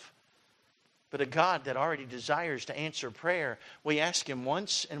enough. But a God that already desires to answer prayer, we ask him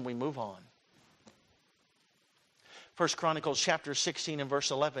once and we move on. 1 Chronicles chapter 16 and verse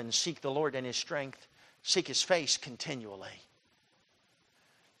 11, seek the Lord and his strength, seek his face continually.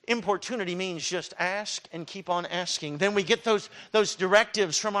 Importunity means just ask and keep on asking. Then we get those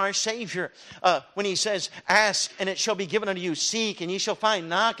directives from our Savior when he says, ask and it shall be given unto you. Seek and ye shall find.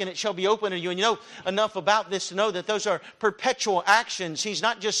 Knock and it shall be opened unto you. And you know enough about this to know that those are perpetual actions. He's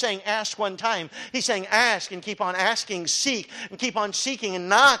not just saying ask one time. He's saying ask and keep on asking. Seek and keep on seeking. And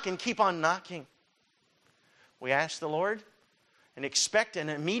knock and keep on knocking. We ask the Lord and expect an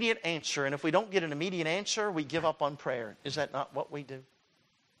immediate answer. And if we don't get an immediate answer, we give up on prayer. Is that not what we do?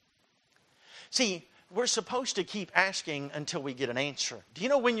 See, we're supposed to keep asking until we get an answer. Do you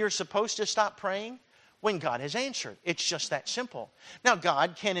know when you're supposed to stop praying? When God has answered. It's just that simple. Now,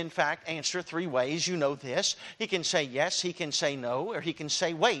 God can, in fact, answer 3 ways. You know this. He can say yes, he can say no, or he can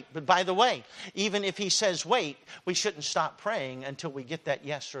say wait. But by the way, even if he says wait, we shouldn't stop praying until we get that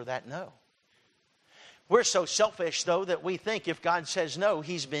yes or that no. We're so selfish, though, that we think if God says no,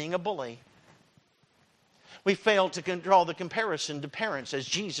 he's being a bully. We fail to draw the comparison to parents, as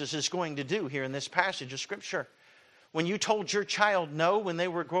Jesus is going to do here in this passage of Scripture. When you told your child no when they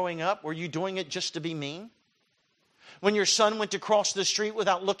were growing up, were you doing it just to be mean? When your son went to cross the street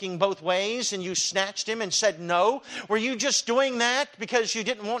without looking both ways and you snatched him and said no, were you just doing that because you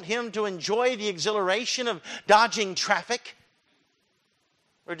didn't want him to enjoy the exhilaration of dodging traffic?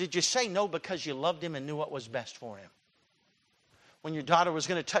 Or did you say no because you loved him and knew what was best for him? When your daughter was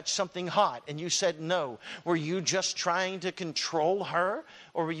going to touch something hot and you said no, were you just trying to control her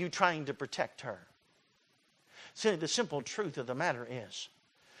or were you trying to protect her? See, the simple truth of the matter is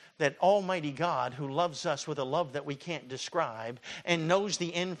that Almighty God, who loves us with a love that we can't describe and knows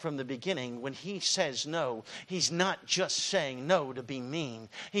the end from the beginning, when he says no, he's not just saying no to be mean.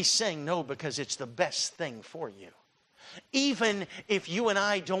 He's saying no because it's the best thing for you. Even if you and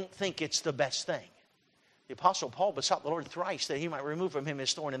I don't think it's the best thing. The Apostle Paul besought the Lord thrice that he might remove from him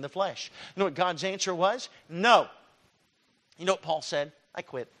his thorn in the flesh. You know what God's answer was? No. You know what Paul said? I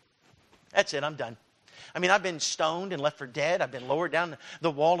quit. That's it, I'm done. I mean, I've been stoned and left for dead. I've been lowered down the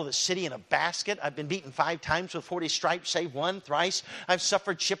wall of the city in a basket. I've been beaten 5 times with 40 stripes, save one. Thrice I've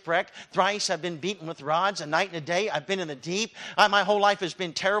suffered shipwreck. Thrice I've been beaten with rods, a night and a day. I've been in the deep. My whole life has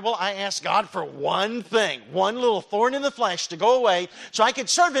been terrible. I asked God for one thing, one little thorn in the flesh to go away so I could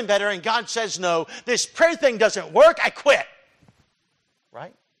serve him better. And God says, no, this prayer thing doesn't work. I quit.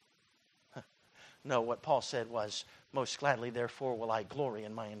 Right? No, what Paul said was, most gladly, therefore, will I glory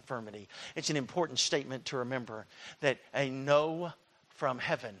in my infirmity. It's an important statement to remember that a no from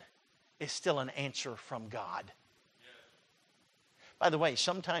heaven is still an answer from God. By the way,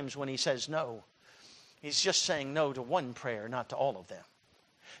 sometimes when he says no, he's just saying no to one prayer, not to all of them.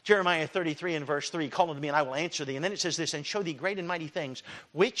 Jeremiah 33 and verse 3, call unto me and I will answer thee. And then it says this, and show thee great and mighty things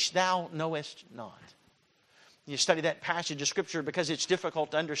which thou knowest not. You study that passage of Scripture because it's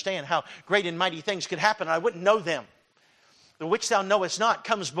difficult to understand how great and mighty things could happen. I wouldn't know them. The which thou knowest not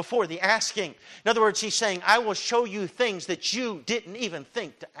comes before the asking. In other words, he's saying, I will show you things that you didn't even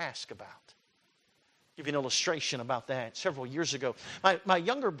think to ask about. Give you an illustration about that. Several years ago, my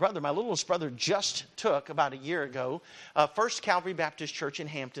younger brother, my littlest brother, just took about a year ago First Calvary Baptist Church in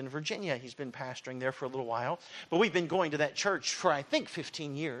Hampton, Virginia. He's been pastoring there for a little while, but we've been going to that church for I think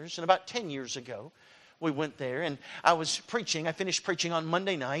 15 years. And about 10 years ago, we went there, and I was preaching. I finished preaching on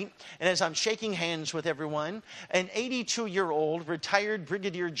Monday night, and as I'm shaking hands with everyone, an 82-year-old retired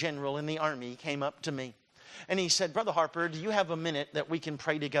brigadier general in the Army came up to me. And he said, Brother Harper, do you have a minute that we can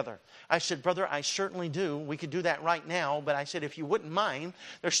pray together? I said, Brother, I certainly do. We could do that right now. But I said, if you wouldn't mind,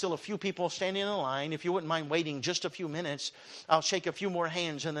 there's still a few people standing in a line. If you wouldn't mind waiting just a few minutes, I'll shake a few more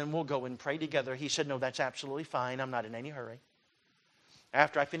hands and then we'll go and pray together. He said, no, that's absolutely fine. I'm not in any hurry.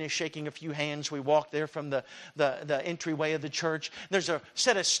 After I finished shaking a few hands, we walked there from the entryway of the church. There's a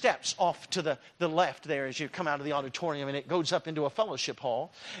set of steps off to the left there as you come out of the auditorium, and it goes up into a fellowship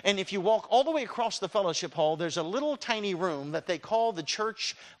hall. And if you walk all the way across the fellowship hall, there's a little tiny room that they call the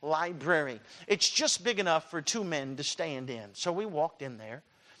church library. It's just big enough for two men to stand in. So we walked in there.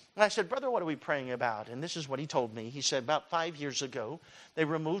 And I said, Brother, what are we praying about? And this is what he told me. He said, about 5 years ago, they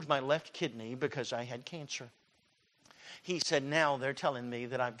removed my left kidney because I had cancer. He said, now they're telling me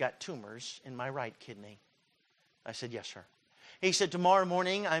that I've got tumors in my right kidney. I said, yes, sir. He said, tomorrow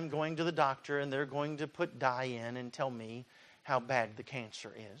morning I'm going to the doctor and they're going to put dye in and tell me how bad the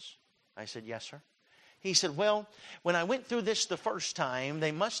cancer is. I said, yes, sir. He said, well, when I went through this the first time,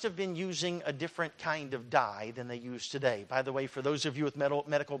 they must have been using a different kind of dye than they use today. By the way, for those of you with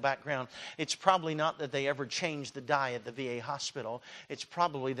medical background, it's probably not that they ever changed the dye at the VA hospital. It's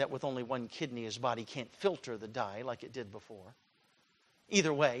probably that with only one kidney, his body can't filter the dye like it did before.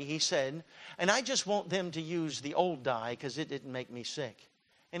 Either way, he said, and I just want them to use the old dye because it didn't make me sick.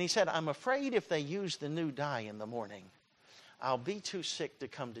 And he said, I'm afraid if they use the new dye in the morning, I'll be too sick to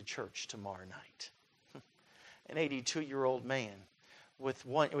come to church tomorrow night. An 82-year-old man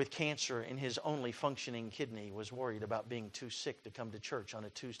with cancer in his only functioning kidney was worried about being too sick to come to church on a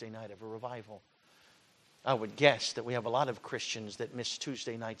Tuesday night of a revival. I would guess that we have a lot of Christians that miss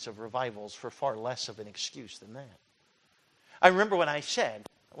Tuesday nights of revivals for far less of an excuse than that. I remember when I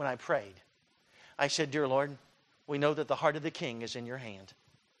prayed, I said, Dear Lord, we know that the heart of the king is in your hand.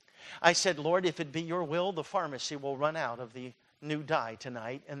 I said, Lord, if it be your will, the pharmacy will run out of the new dye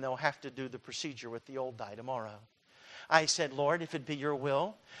tonight, and they'll have to do the procedure with the old dye tomorrow. I said, Lord, if it be your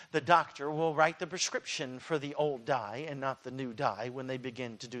will, the doctor will write the prescription for the old dye and not the new dye when they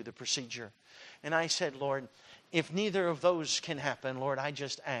begin to do the procedure. And I said, Lord, if neither of those can happen, Lord, I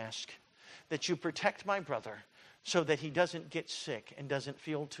just ask that you protect my brother so that he doesn't get sick and doesn't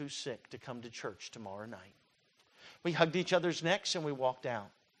feel too sick to come to church tomorrow night. We hugged each other's necks and we walked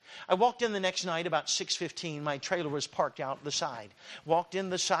out. I walked in the next night about 6:15. My trailer was parked out the side. Walked in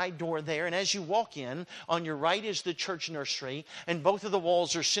the side door there, and as you walk in, on your right is the church nursery, and both of the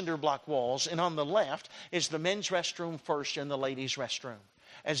walls are cinder block walls, and on the left is the men's restroom first and the ladies' restroom.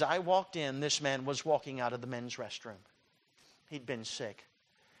 As I walked in, this man was walking out of the men's restroom. He'd been sick.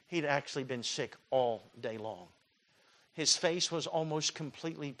 He'd actually been sick all day long. His face was almost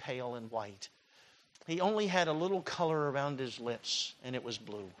completely pale and white. He only had a little color around his lips, and it was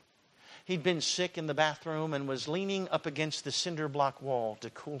blue. He'd been sick in the bathroom and was leaning up against the cinder block wall to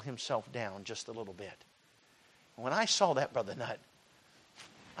cool himself down just a little bit. When I saw that, Brother Nutt,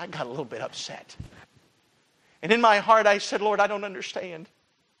 I got a little bit upset. And in my heart, I said, Lord, I don't understand.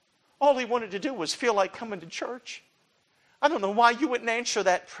 All he wanted to do was feel like coming to church. I don't know why you wouldn't answer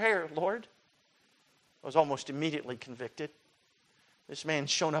that prayer, Lord. I was almost immediately convicted. This man's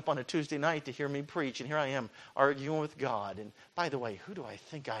shown up on a Tuesday night to hear me preach, and here I am arguing with God. And by the way, who do I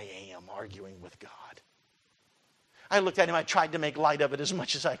think I am arguing with God? I looked at him. I tried to make light of it as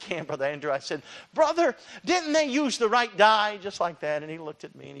much as I can, Brother Andrew. I said, Brother, didn't they use the right dye? Just like that. And he looked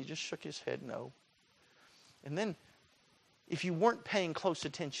at me, and he just shook his head no. And then, if you weren't paying close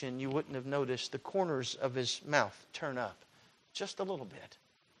attention, you wouldn't have noticed the corners of his mouth turn up just a little bit.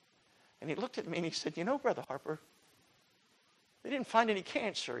 And he looked at me, and he said, you know, Brother Harper, they didn't find any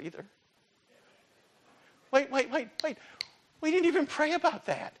cancer either. Wait. We didn't even pray about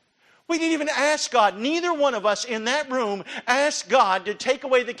that. We didn't even ask God. Neither one of us in that room asked God to take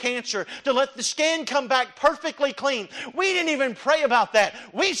away the cancer, to let the skin come back perfectly clean. We didn't even pray about that.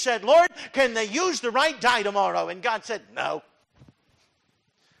 We said, Lord, can they use the right dye tomorrow? And God said, no.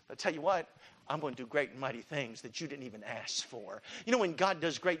 I'll tell you what, I'm going to do great and mighty things that you didn't even ask for. You know, when God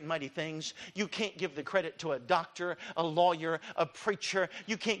does great and mighty things, you can't give the credit to a doctor, a lawyer, a preacher.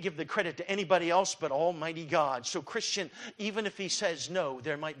 You can't give the credit to anybody else but Almighty God. So, Christian, even if He says no,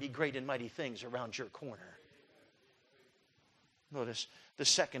 there might be great and mighty things around your corner. Notice the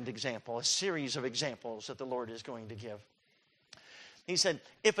second example, a series of examples that the Lord is going to give. He said,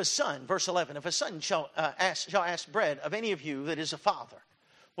 if a son, verse 11, if a son shall ask bread of any of you that is a father,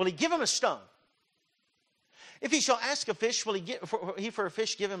 will he give him a stone? If he shall ask a fish, will he for a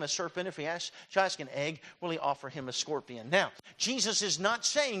fish give him a serpent? If he shall ask an egg, will he offer him a scorpion? Now, Jesus is not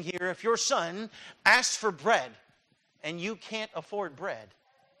saying here, if your son asks for bread and you can't afford bread,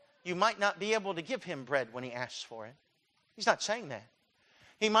 you might not be able to give him bread when he asks for it. He's not saying that.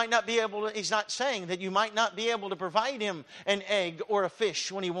 He's not saying that you might not be able to provide him an egg or a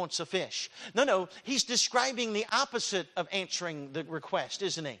fish when he wants a fish. No, he's describing the opposite of answering the request,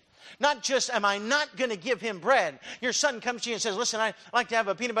 isn't he? Not just, am I not going to give him bread? Your son comes to you and says, listen, I'd like to have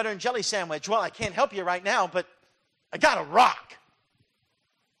a peanut butter and jelly sandwich. Well, I can't help you right now, but I got a rock.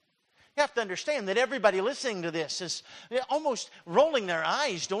 You have to understand that everybody listening to this is almost rolling their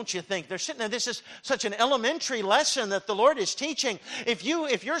eyes, don't you think? They're sitting there. This is such an elementary lesson that the Lord is teaching. If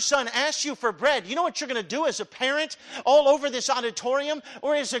your son asks you for bread, you know what you're going to do as a parent all over this auditorium,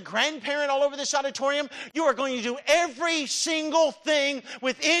 or as a grandparent all over this auditorium? You are going to do every single thing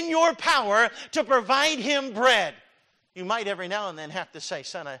within your power to provide him bread. You might every now and then have to say,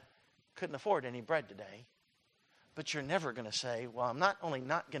 son, I couldn't afford any bread today. But you're never going to say, well, I'm not only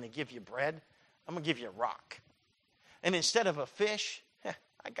not going to give you bread, I'm going to give you a rock. And instead of a fish,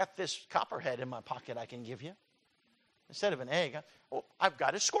 I got this copperhead in my pocket I can give you. Instead of an egg, I've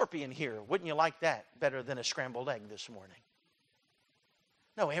got a scorpion here. Wouldn't you like that better than a scrambled egg this morning?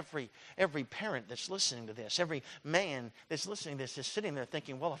 No, every parent that's listening to this, every man that's listening to this is sitting there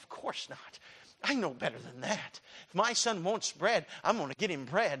thinking, well, of course not. I know better than that. If my son wants bread, I'm going to get him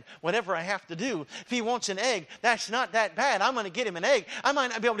bread, whatever I have to do. If he wants an egg, that's not that bad. I'm going to get him an egg. I might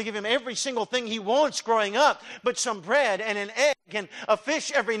not be able to give him every single thing he wants growing up, but some bread and an egg and a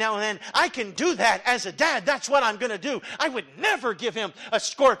fish every now and then, I can do that as a dad. That's what I'm going to do. I would never give him a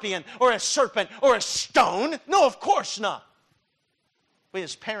scorpion or a serpent or a stone. No, of course not. We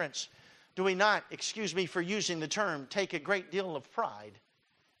as parents, do we not, excuse me for using the term, take a great deal of pride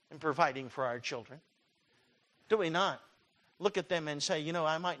in providing for our children? Do we not look at them and say, you know,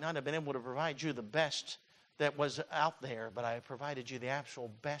 I might not have been able to provide you the best that was out there, but I provided you the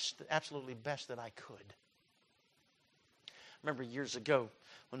absolutely best that I could. I remember years ago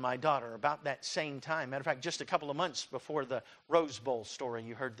when my daughter, about that same time, matter of fact, just a couple of months before the Rose Bowl story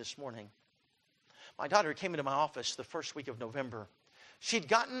you heard this morning, my daughter came into my office the first week of November. She'd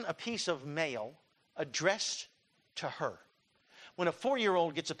gotten a piece of mail addressed to her. When a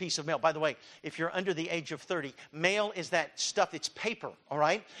 4-year-old gets a piece of mail, by the way, if you're under the age of 30, mail is that stuff, it's paper, all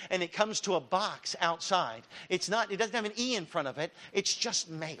right? And it comes to a box outside. It doesn't have an E in front of it, it's just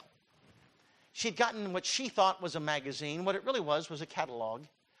mail. She'd gotten what she thought was a magazine. What it really was a catalog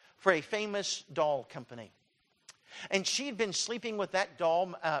for a famous doll company. And she'd been sleeping with that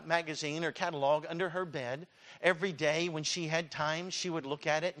doll magazine or catalog under her bed. Every day when she had time, she would look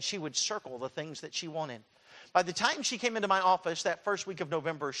at it and she would circle the things that she wanted. By the time she came into my office that first week of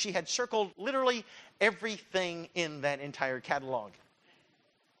November, she had circled literally everything in that entire catalog.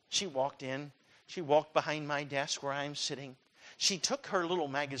 She walked in. She walked behind my desk where I'm sitting. She took her little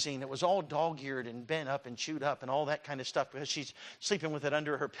magazine that was all dog-eared and bent up and chewed up and all that kind of stuff because she's sleeping with it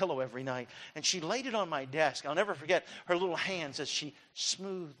under her pillow every night. And she laid it on my desk. I'll never forget her little hands as she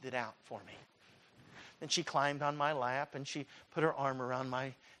smoothed it out for me. Then she climbed on my lap and she put her arm around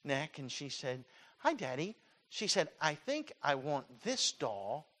my neck and she said, "Hi, Daddy." She said, "I think I want this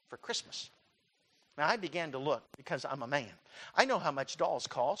doll for Christmas." Now, I began to look because I'm a man. I know how much dolls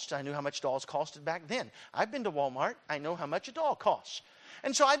cost. I knew how much dolls costed back then. I've been to Walmart. I know how much a doll costs.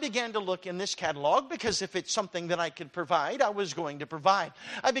 And so I began to look in this catalog because if it's something that I could provide, I was going to provide.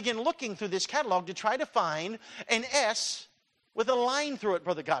 I began looking through this catalog to try to find an S with a line through it,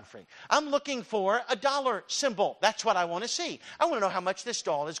 Brother Godfrey. I'm looking for a dollar symbol. That's what I want to see. I want to know how much this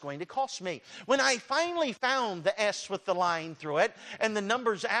doll is going to cost me. When I finally found the S with the line through it and the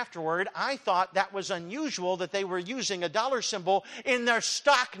numbers afterward, I thought that was unusual that they were using a dollar symbol in their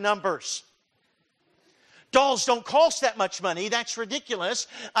stock numbers. Dolls don't cost that much money. That's ridiculous.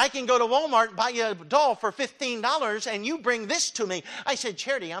 I can go to Walmart and buy you a doll for $15 and you bring this to me. I said,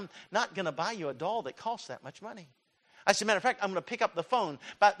 Charity, I'm not going to buy you a doll that costs that much money. I said, matter of fact, I'm going to pick up the phone.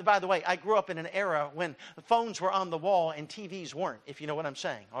 By the way, I grew up in an era when phones were on the wall and TVs weren't, if you know what I'm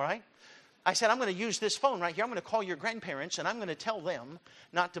saying, all right? I said, I'm going to use this phone right here. I'm going to call your grandparents, and I'm going to tell them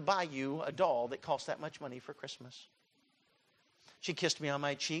not to buy you a doll that costs that much money for Christmas. She kissed me on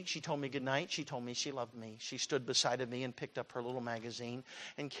my cheek. She told me goodnight. She told me she loved me. She stood beside of me and picked up her little magazine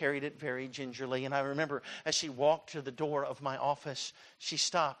and carried it very gingerly. And I remember as she walked to the door of my office, she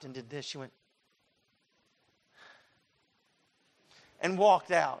stopped and did this. She went and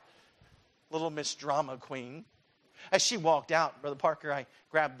walked out. Little Miss Drama Queen. As she walked out, Brother Parker, I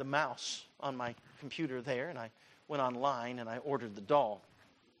grabbed the mouse on my computer there and I went online and I ordered the doll.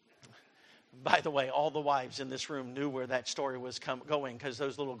 By the way, all the wives in this room knew where that story was going because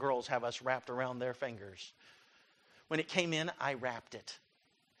those little girls have us wrapped around their fingers. When it came in, I wrapped it.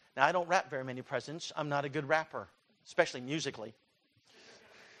 Now, I don't wrap very many presents. I'm not a good wrapper, especially musically.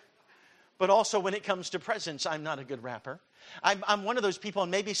 But also when it comes to presents, I'm not a good wrapper. I'm one of those people,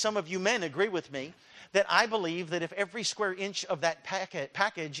 and maybe some of you men agree with me, that I believe that if every square inch of that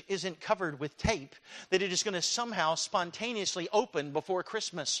package isn't covered with tape, that it is going to somehow spontaneously open before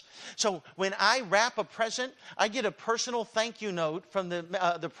Christmas. So when I wrap a present, I get a personal thank you note from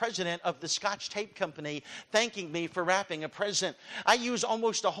the president of the Scotch Tape Company thanking me for wrapping a present. I use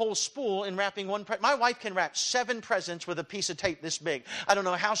almost a whole spool in wrapping one present. My wife can wrap 7 presents with a piece of tape this big. I don't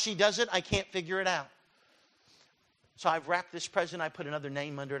know how she does it. I can't figure it out. So I've wrapped this present. I put another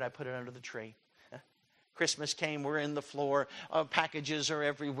name under it. I put it under the tree. Christmas came. We're in the floor. Packages are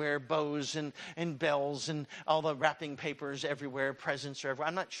everywhere. Bows and bells and all the wrapping papers everywhere. Presents are everywhere.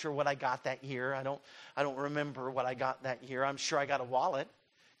 I'm not sure what I got that year. I don't remember what I got that year. I'm sure I got a wallet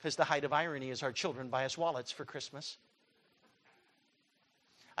because the height of irony is our children buy us wallets for Christmas.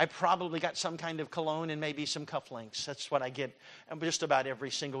 I probably got some kind of cologne and maybe some cufflinks. That's what I get just about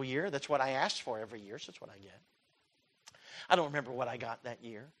every single year. That's what I asked for every year, so that's what I get. I don't remember what I got that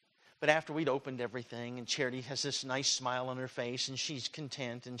year. But after we'd opened everything, and Charity has this nice smile on her face, and she's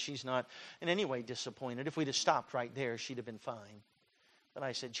content, and she's not in any way disappointed. If we'd have stopped right there, she'd have been fine. But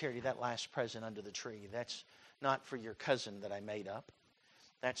I said, Charity, that last present under the tree, that's not for your cousin that I made up.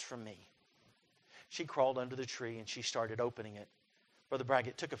 That's from me. She crawled under the tree, and she started opening it. Brother Bragg,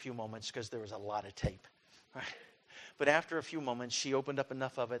 it took a few moments because there was a lot of tape. Right? But after a few moments, she opened up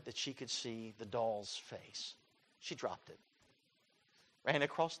enough of it that she could see the doll's face. She dropped it. Ran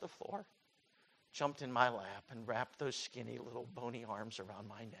across the floor, jumped in my lap, and wrapped those skinny little bony arms around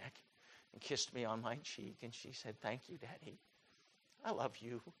my neck and kissed me on my cheek. And she said, thank you, Daddy. I love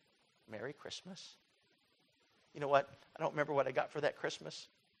you. Merry Christmas. You know what? I don't remember what I got for that Christmas,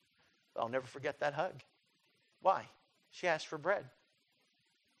 but I'll never forget that hug. Why? She asked for bread.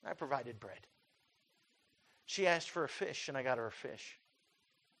 I provided bread. She asked for a fish, and I got her a fish.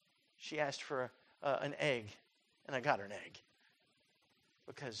 She asked for an egg, and I got her an egg.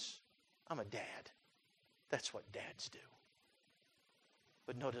 Because I'm a dad. That's what dads do.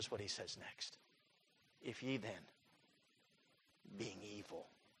 But notice what he says next. If ye then, being evil.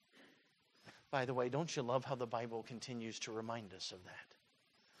 By the way, don't you love how the Bible continues to remind us of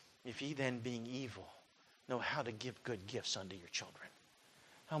that? If ye then, being evil, know how to give good gifts unto your children,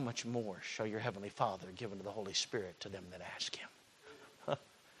 how much more shall your heavenly Father give unto the Holy Spirit to them that ask him?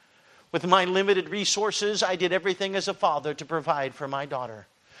 With my limited resources, I did everything as a father to provide for my daughter.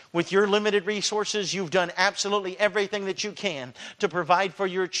 With your limited resources, you've done absolutely everything that you can to provide for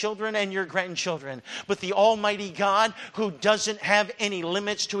your children and your grandchildren. But the Almighty God, who doesn't have any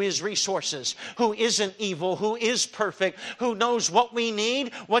limits to his resources, who isn't evil, who is perfect, who knows what we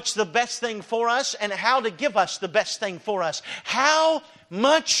need, what's the best thing for us, and how to give us the best thing for us. How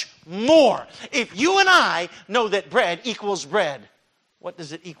much more? If you and I know that bread equals bread, what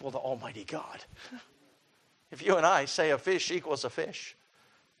does it equal to Almighty God? If you and I say a fish equals a fish,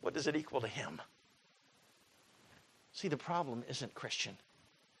 what does it equal to him? See, the problem isn't, Christian,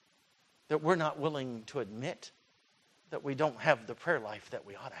 that we're not willing to admit that we don't have the prayer life that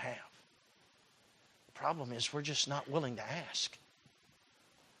we ought to have. The problem is we're just not willing to ask.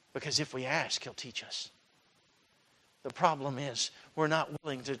 Because if we ask, he'll teach us. The problem is we're not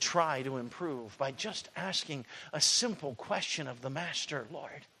willing to try to improve by just asking a simple question of the Master.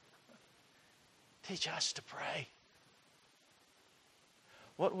 Lord, teach us to pray.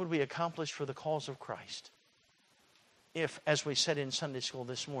 What would we accomplish for the cause of Christ if, as we said in Sunday school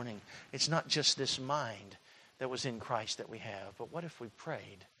this morning, it's not just this mind that was in Christ that we have, but what if we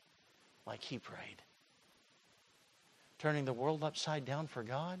prayed like he prayed? Turning the world upside down for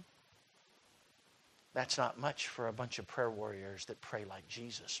God? That's not much for a bunch of prayer warriors that pray like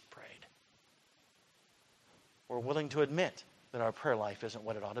Jesus prayed. We're willing to admit that our prayer life isn't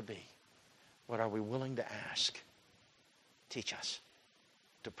what it ought to be. What are we willing to ask? Teach us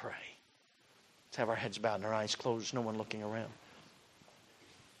to pray. Let's have our heads bowed and our eyes closed, no one looking around.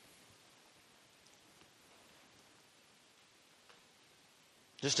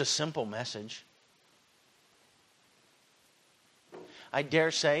 Just a simple message. I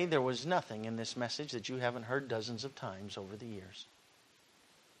dare say there was nothing in this message that you haven't heard dozens of times over the years.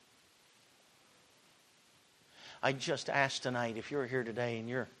 I just asked tonight, if you're here today and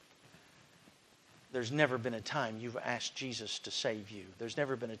there's never been a time you've asked Jesus to save you. There's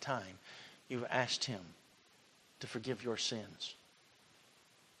never been a time you've asked Him to forgive your sins.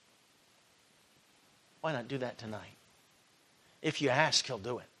 Why not do that tonight? If you ask, He'll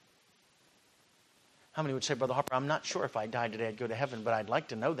do it. How many would say, Brother Harper, I'm not sure if I died today I'd go to heaven, but I'd like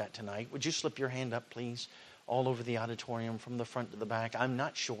to know that tonight. Would you slip your hand up, please, all over the auditorium from the front to the back? I'm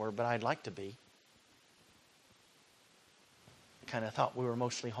not sure, but I'd like to be. I kind of thought we were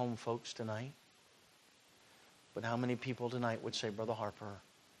mostly home folks tonight. But how many people tonight would say, Brother Harper,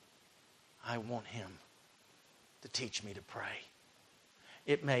 I want Him to teach me to pray.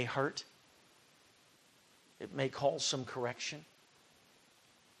 It may hurt. It may cause some correction.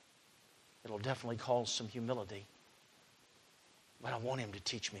 It'll definitely cause some humility. But I want Him to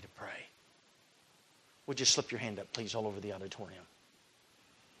teach me to pray. Would you slip your hand up, please, all over the auditorium?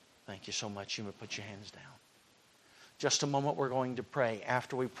 Thank you so much. You may put your hands down. Just a moment, we're going to pray.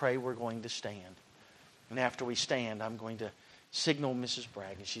 After we pray, we're going to stand. And after we stand, I'm going to signal Mrs.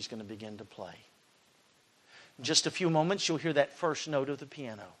 Bragg, and she's going to begin to play. In just a few moments, you'll hear that first note of the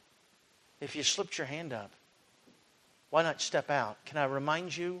piano. If you slipped your hand up, why not step out? Can I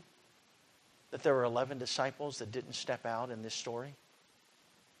remind you that there were 11 disciples that didn't step out in this story?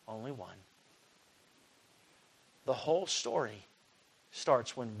 Only one. The whole story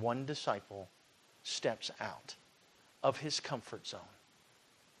starts when one disciple steps out of his comfort zone.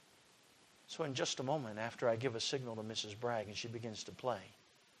 So in just a moment, after I give a signal to Mrs. Bragg and she begins to play,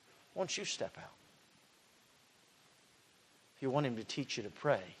 won't you step out? If you want Him to teach you to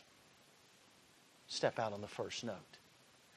pray, step out on the first note.